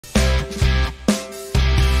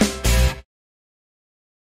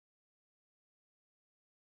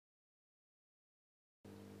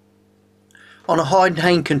On a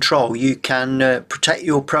Heidenhain control you can protect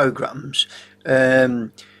your programs.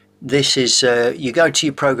 This is you go to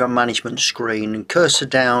your program management screen and cursor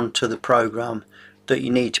down to the program that you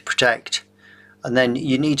need to protect, and then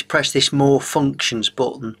you need to press this more functions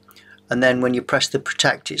button, and then when you press the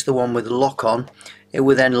protect, it's the one with the lock on. It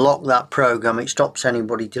will then lock that program. It stops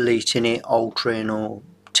anybody deleting it, altering or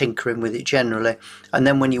tinkering with it generally. And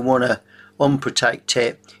then when you want to unprotect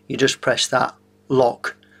it, you just press that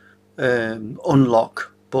lock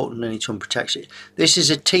unlock button and it unprotects it. This is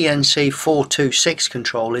a TNC 426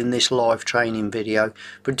 control in this live training video,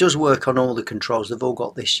 but it does work on all the controls. They've all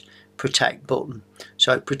got this protect button,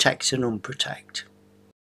 so it protects and unprotect.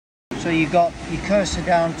 So you got your cursor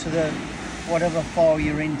down to the whatever file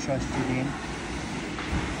you're interested in.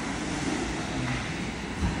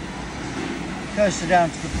 Cursor down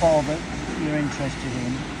to the file that you're interested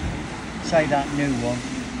in, say that new one,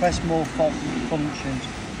 press more functions,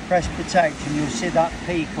 press protect, and you'll see that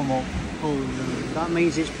P come up. That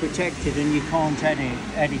means it's protected and you can't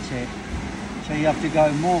edit it. So you have to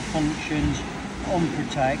go more functions,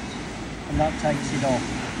 unprotect, and that takes it off.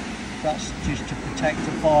 That's just to protect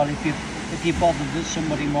the file if you're bothered that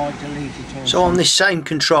somebody might delete it or So on this same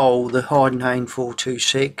control, the Heidenhain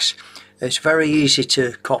 426, it's very easy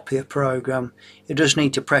to copy a program. You just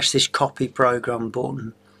need to press this copy program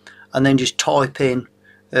button and then just type in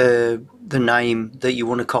the name that you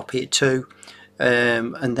want to copy it to,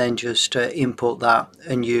 and then just input that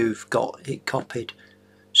and you've got it copied.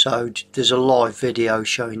 So there's a live video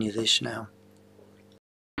showing you this now.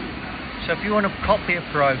 So if you want to copy a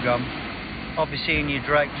program, obviously in your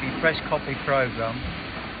directory, press copy program,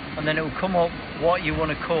 and then it will come up what you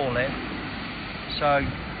want to call it. So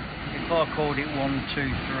if I called it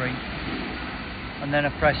 123 and then I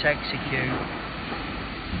press execute,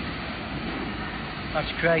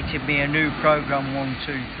 that's created me a new program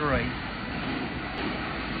 123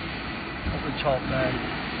 at the top there.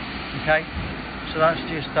 Okay, so that's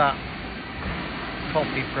just that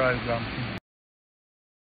copy program.